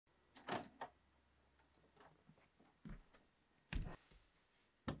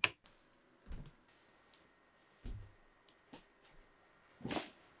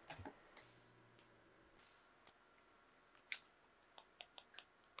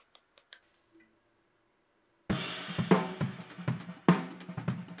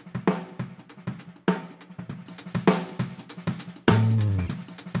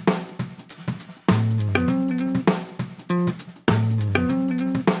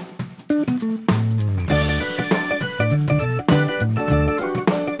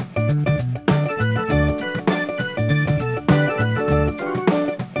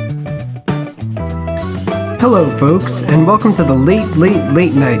Hello folks, and welcome to the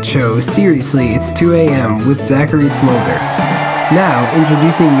late night show, Seriously It's 2 AM with Zachary Smolder. Now,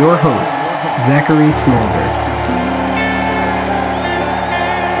 introducing your host, Zachary Smolder.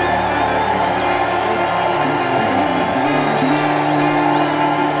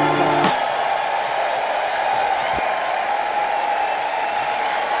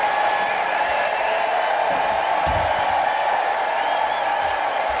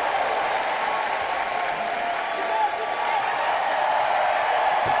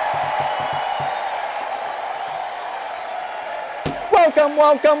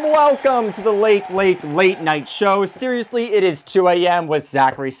 Welcome to the late night show. Seriously, it is 2 AM with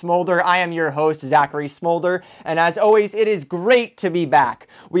Zachary Smolder. I am your host, Zachary Smolder, and as always, it is great to be back.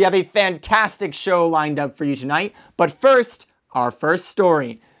 We have a fantastic show lined up for you tonight, but first, our first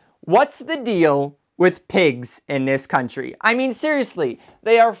story. What's the deal with pigs in this country? I mean, seriously,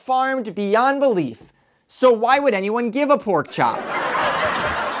 they are farmed beyond belief, so why would anyone give a pork chop?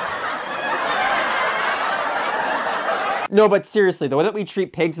 No, but seriously, the way that we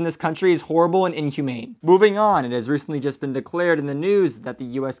treat pigs in this country is horrible and inhumane. Moving on, it has recently just been declared in the news that the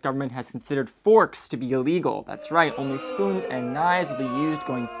US government has considered forks to be illegal. That's right, only spoons and knives will be used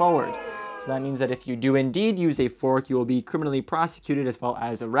going forward. So that means that if you do indeed use a fork, you will be criminally prosecuted as well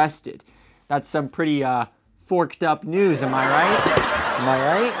as arrested. That's some pretty, forked up news, am I right? Am I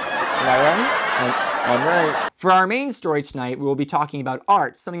right? Am I right? I'm right. For our main story tonight, we will be talking about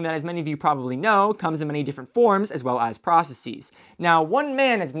art, something that, as many of you probably know, comes in many different forms as well as processes. Now, one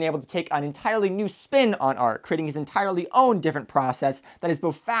man has been able to take an entirely new spin on art, creating his entirely own different process that is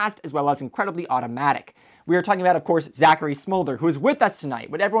both fast as well as incredibly automatic. We are talking about, of course, Zachary Smolder, who is with us tonight.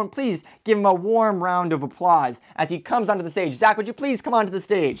 Would everyone please give him a warm round of applause as he comes onto the stage? Zach, would you please come onto the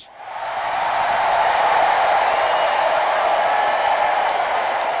stage?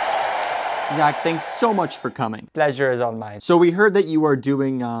 Zach, thanks so much for coming. Pleasure is all mine. So we heard that you are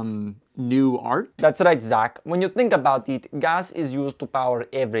doing new art? That's right, Zach. When you think about it, gas is used to power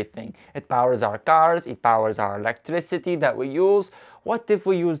everything. It powers our cars, it powers our electricity that we use. What if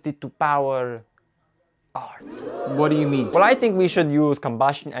we used it to power art? What do you mean? Well, I think we should use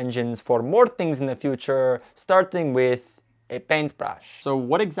combustion engines for more things in the future, starting with a paintbrush. So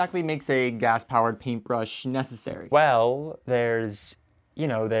what exactly makes a gas-powered paintbrush necessary? Well,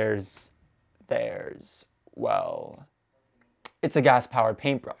 well, it's a gas-powered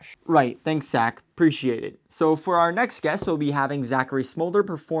paintbrush. Right, thanks Zach, appreciate it. So for our next guest, we'll be having Zachary Smolder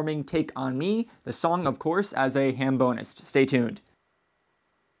performing Take On Me, the song, of course, as a ham bonus. Stay tuned.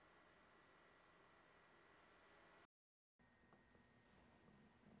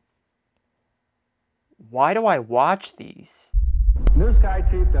 Why do I watch these? New Sky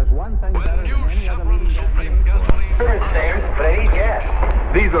Chief does one thing better than any other leading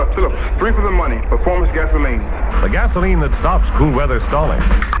These are Phillips, 3 for the money, performance gasoline. The gasoline that stops cool weather stalling.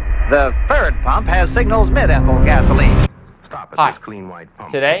 The third pump has signals mid-ethyl gasoline. Stop at Hi. this clean white pump.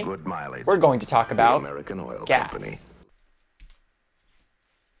 Today, Good mileage. we're going to talk about American Oil gas. Company.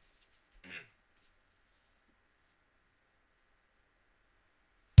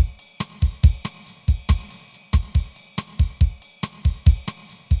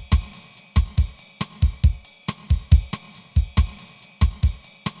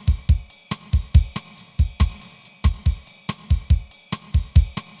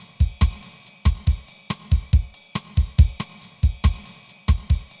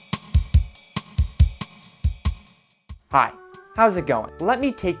 Hi, how's it going? Let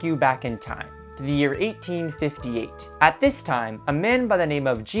me take you back in time to the year 1858. At this time, a man by the name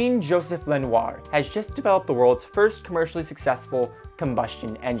of Jean-Joseph Lenoir has just developed the world's first commercially successful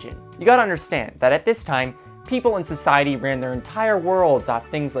combustion engine. You gotta understand that at this time, people in society ran their entire worlds off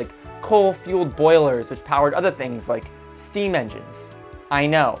things like coal-fueled boilers, which powered other things like steam engines. I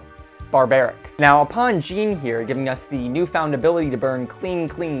know, barbaric. Now, upon Jean here giving us the newfound ability to burn clean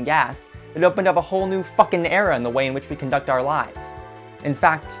gas, it opened up a whole new fucking era in the way in which we conduct our lives. In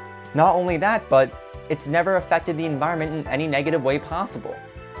fact, not only that, but it's never affected the environment in any negative way possible.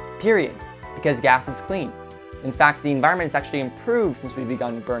 Period. Because gas is clean. In fact, the environment has actually improved since we've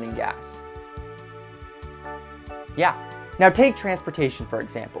begun burning gas. Yeah. Now take transportation, for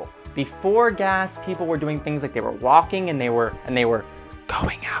example. Before gas, people were doing things like they were walking and they were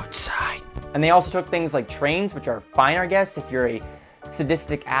going outside. And they also took things like trains, which are fine, I guess, if you're a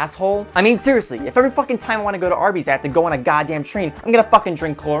sadistic asshole. I mean, seriously, if every fucking time I want to go to Arby's I have to go on a goddamn train, I'm gonna fucking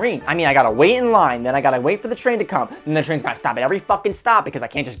drink chlorine. I mean, I gotta wait in line, then I gotta wait for the train to come, then the train's gotta stop at every fucking stop because I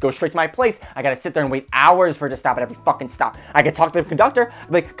can't just go straight to my place. I gotta sit there and wait hours for it to stop at every fucking stop. I could talk to the conductor, I'd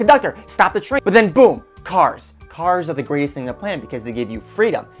be like, conductor, stop the train. But then boom, cars. Cars are the greatest thing on the planet because they give you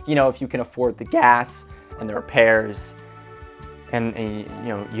freedom. You know, if you can afford the gas and the repairs and you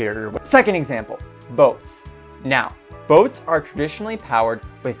know, your second example, boats. Now, boats are traditionally powered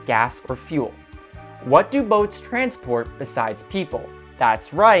with gas or fuel. What do boats transport besides people?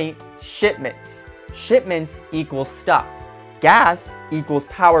 That's right, shipments. Shipments equals stuff. Gas equals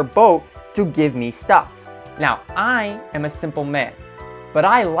power boat to give me stuff. Now, I am a simple man, but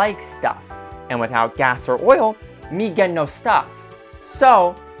I like stuff. And without gas or oil, me get no stuff.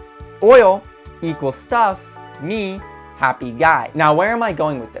 So, oil equals stuff, me happy guy. Now, where am I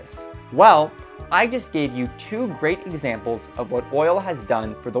going with this? Well, I just gave you two great examples of what oil has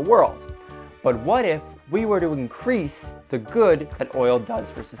done for the world. But what if we were to increase the good that oil does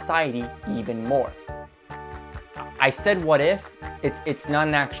for society even more? I said what if, it's not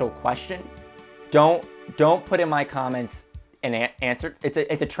an actual question. Don't put in my comments an answer. It's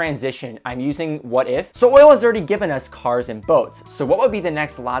a transition. I'm using what if. So oil has already given us cars and boats. So what would be the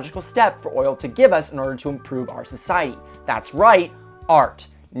next logical step for oil to give us in order to improve our society? That's right, art.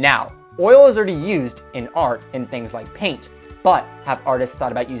 Now, oil is already used in art in things like paint, but have artists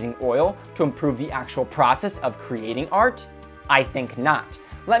thought about using oil to improve the actual process of creating art? I think not.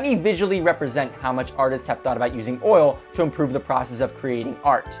 Let me visually represent how much artists have thought about using oil to improve the process of creating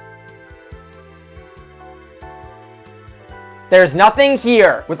art. There's nothing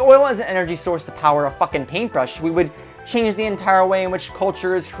here! With oil as an energy source to power a fucking paintbrush, we would change the entire way in which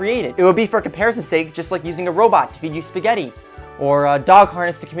culture is created. It would be, for comparison's sake, just like using a robot to feed you spaghetti, or a dog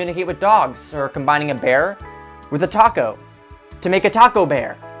harness to communicate with dogs, or combining a bear with a taco to make a taco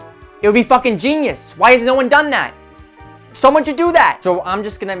bear. It would be fucking genius. Why has no one done that? Someone should do that. So I'm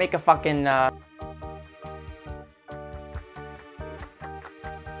just gonna make a fucking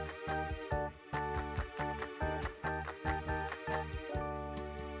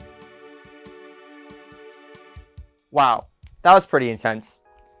Wow, that was pretty intense.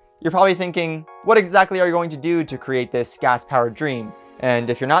 You're probably thinking, what exactly are you going to do to create this gas-powered dream? And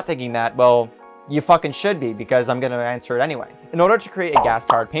if you're not thinking that, well, you fucking should be, because I'm gonna answer it anyway. In order to create a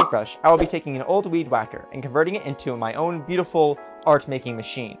gas-powered paintbrush, I will be taking an old weed whacker and converting it into my own beautiful art-making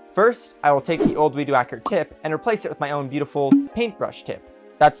machine. First, I will take the old weed whacker tip and replace it with my own beautiful paintbrush tip.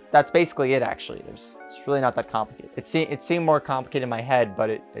 That's basically it, actually. It's really not that complicated. It seemed more complicated in my head, but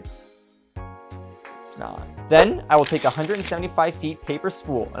it's not. Then I will take 175 feet paper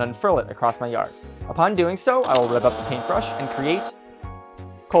spool and unfurl it across my yard. Upon doing so, I will rev up the paintbrush and create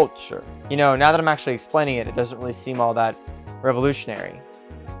culture. You know, now that I'm actually explaining it, it doesn't really seem all that revolutionary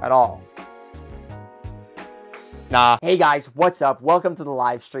at all. Nah. Hey guys, what's up? Welcome to the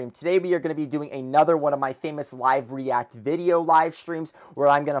live stream. Today we are going to be doing another one of my famous live react video live streams where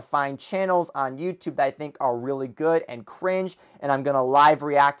I'm going to find channels on YouTube that I think are really good and cringe, and I'm going to live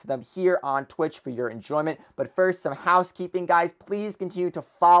react to them here on Twitch for your enjoyment. But first, some housekeeping, guys. Please continue to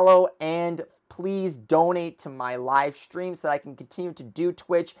follow and please donate to my live stream so that I can continue to do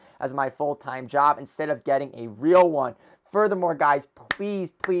Twitch as my full-time job instead of getting a real one. Furthermore, guys,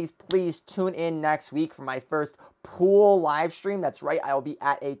 please tune in next week for my first pool live stream. That's right, I will be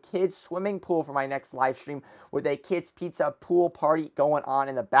at a kids swimming pool for my next live stream with a kids pizza pool party going on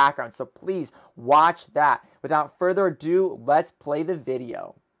in the background. So please watch that. Without further ado, let's play the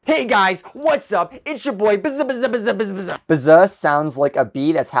video. Hey guys, what's up? It's your boy Bzz. Bzz sounds like a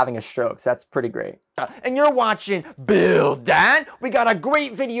bee that's having a stroke, so that's pretty great. And you're watching Build That. We got a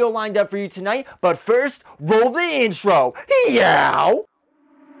great video lined up for you tonight, but first, roll the intro. Yow!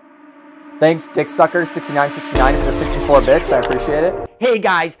 Thanks, Dicksucker6969 for the 64 bits. I appreciate it. Hey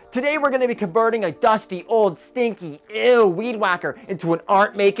guys, today we're going to be converting a dusty, old, stinky, ew weed whacker into an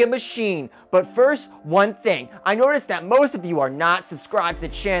art-making machine. But first, one thing. I noticed that most of you are not subscribed to the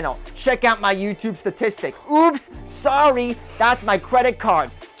channel. Check out my YouTube statistic. Oops, sorry, that's my credit card.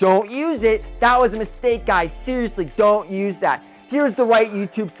 Don't use it. That was a mistake, guys. Seriously, don't use that. Here's the right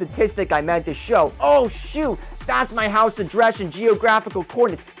YouTube statistic I meant to show. Oh, shoot. That's my house address and geographical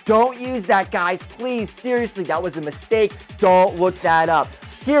coordinates. Don't use that, guys. Please, seriously, that was a mistake. Don't look that up.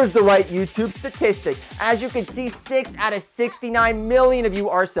 Here's the right YouTube statistic. As you can see, 6 out of 69 million of you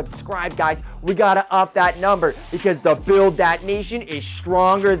are subscribed, guys. We gotta up that number because the Build That Nation is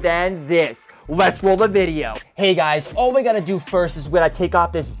stronger than this. Let's roll the video. Hey guys, all we gotta do first is we gotta take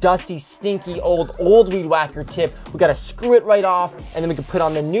off this dusty, stinky, old weed whacker tip. We gotta screw it right off, and then we can put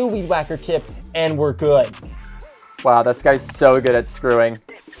on the new weed whacker tip, and we're good. Wow, this guy's so good at screwing.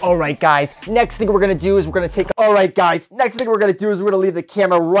 Alright guys, next thing we're gonna do is we're gonna leave the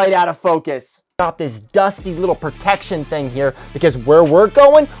camera right out of focus. Got this dusty little protection thing here because where we're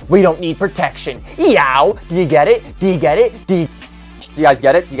going, we don't need protection. Yow! Do you get it? Do you get it? Do you guys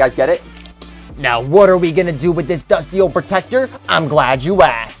get it? Do you guys get it? Now what are we gonna do with this dusty old protector? I'm glad you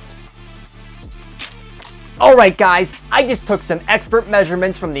asked. Alright guys, I just took some expert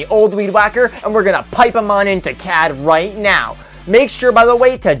measurements from the old weed whacker and we're gonna pipe them on into CAD right now. Make sure, by the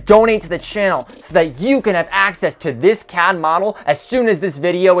way, to donate to the channel so that you can have access to this CAD model as soon as this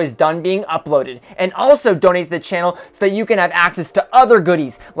video is done being uploaded. And also donate to the channel so that you can have access to other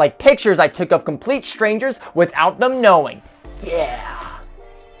goodies, like pictures I took of complete strangers without them knowing. Yeah!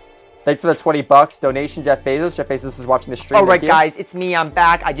 Thanks for the 20 bucks donation, Jeff Bezos. Jeff Bezos is watching the stream. Alright guys, it's me, I'm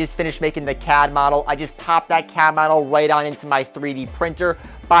back. I just finished making the CAD model. I just popped that CAD model right on into my 3D printer.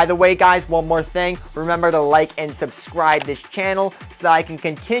 By the way guys, one more thing. Remember to like and subscribe this channel so that I can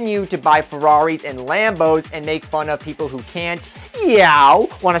continue to buy Ferraris and Lambos and make fun of people who can't. Yow!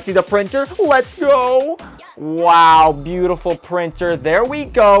 Wanna see the printer? Let's go! Wow, beautiful printer. There we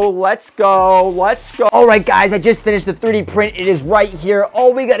go. Let's go. Let's go. Alright guys, I just finished the 3D print. It is right here.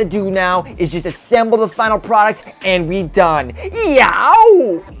 All we gotta do now is just assemble the final product and we done.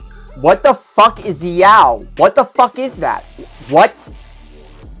 Yow! What the fuck is yow? What the fuck is that? What?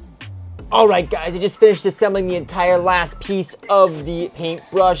 Alright guys, I just finished assembling the entire last piece of the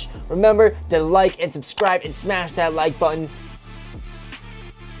paintbrush. Remember to like and subscribe and smash that like button.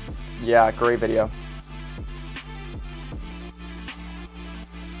 Yeah, great video.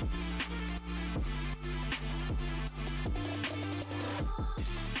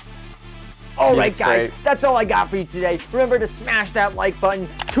 Alright guys, that's all I got for you today. Remember to smash that like button.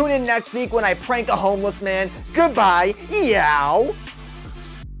 Tune in next week when I prank a homeless man. Goodbye. Yow.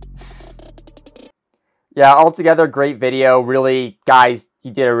 Yeah, altogether, great video. Really, guys, he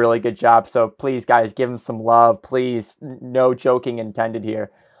did a really good job. So please, guys, give him some love. Please, no joking intended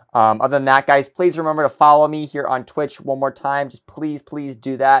here. Other than that, guys, please remember to follow me here on Twitch one more time. Just please, please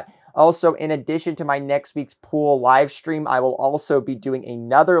do that. Also, in addition to my next week's pool live stream, I will also be doing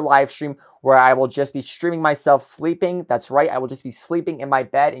another live stream where I will just be streaming myself sleeping. That's right, I will just be sleeping in my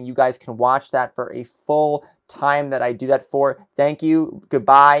bed, and you guys can watch that for a full time that I do that for. Thank you.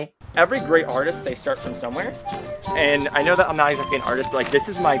 Goodbye. Every great artist, they start from somewhere. And I know that I'm not exactly an artist, but like this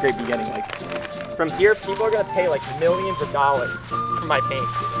is my great beginning. Like from here, people are gonna pay like millions of dollars for my paint.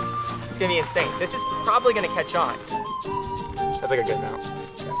 It's gonna be insane. This is probably gonna catch on. That's like a good amount.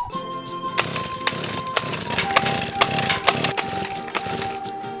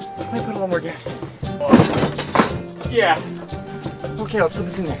 Okay. Let me put a little more gas in. Yeah. Okay, let's put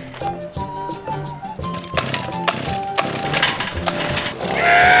this in there.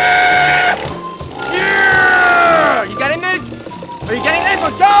 Yeah! You getting this? Are you getting this?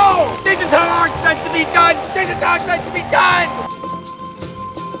 Let's go! This is how it's meant to be done! This is how it's meant to be done!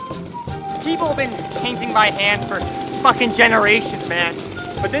 People have been painting by hand for fucking generations, man.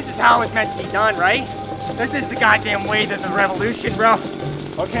 But this is how it's meant to be done, right? This is the goddamn way to the revolution, bro.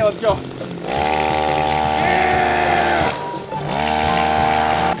 Okay, let's go.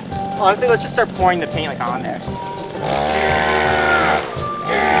 Honestly, let's just start pouring the paint like on there.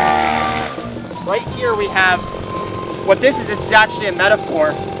 Right here we have, what this is actually a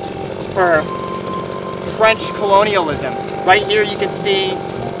metaphor for French colonialism. Right here you can see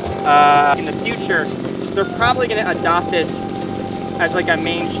in the future, they're probably going to adopt this as like a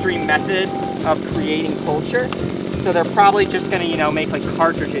mainstream method of creating culture. So they're probably just going to, you know, make like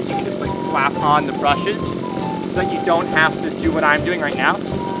cartridges you can just like slap on the brushes so that you don't have to do what I'm doing right now.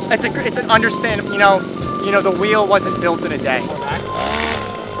 It's an understandable, you know, the wheel wasn't built in a day.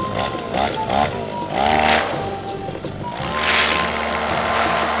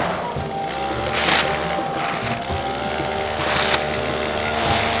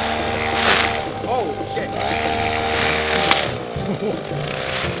 Oh, shit.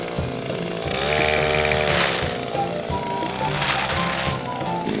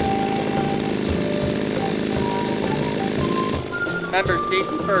 Remember,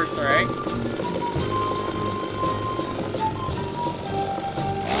 safety first, all right?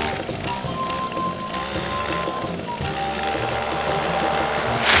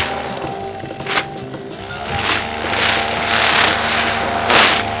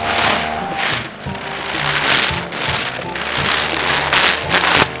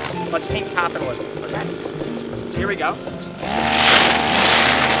 Let's paint capitalism, okay? Here we go.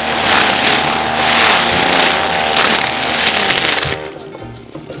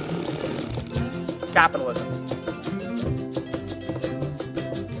 Capitalism.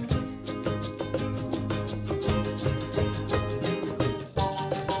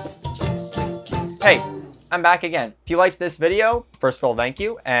 Hey, I'm back again. If you liked this video, first of all, thank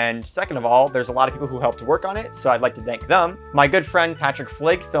you. And second of all, there's a lot of people who helped work on it, so I'd like to thank them. My good friend Patrick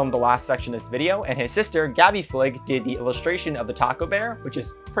Flig filmed the last section of this video, and his sister Gabby Flig did the illustration of the taco bear, which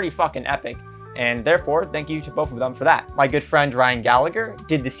is pretty fucking epic. And therefore, thank you to both of them for that. My good friend Ryan Gallagher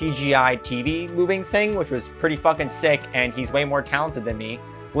did the CGI TV moving thing, which was pretty fucking sick, and he's way more talented than me.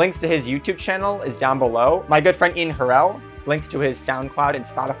 Links to his YouTube channel is down below. My good friend Ian Hurrel, links to his SoundCloud and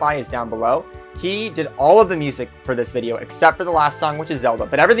Spotify is down below. He did all of the music for this video except for the last song, which is Zelda,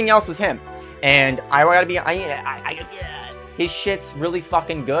 but everything else was him. And his shit's really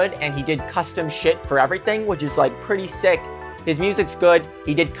fucking good, and he did custom shit for everything, which is like pretty sick. His music's good.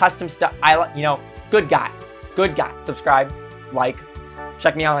 He did custom stuff. You know, good guy. Good guy. Subscribe, like,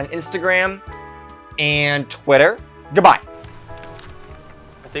 check me out on Instagram and Twitter. Goodbye.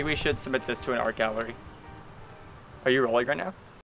 I think we should submit this to an art gallery. Are you rolling right now?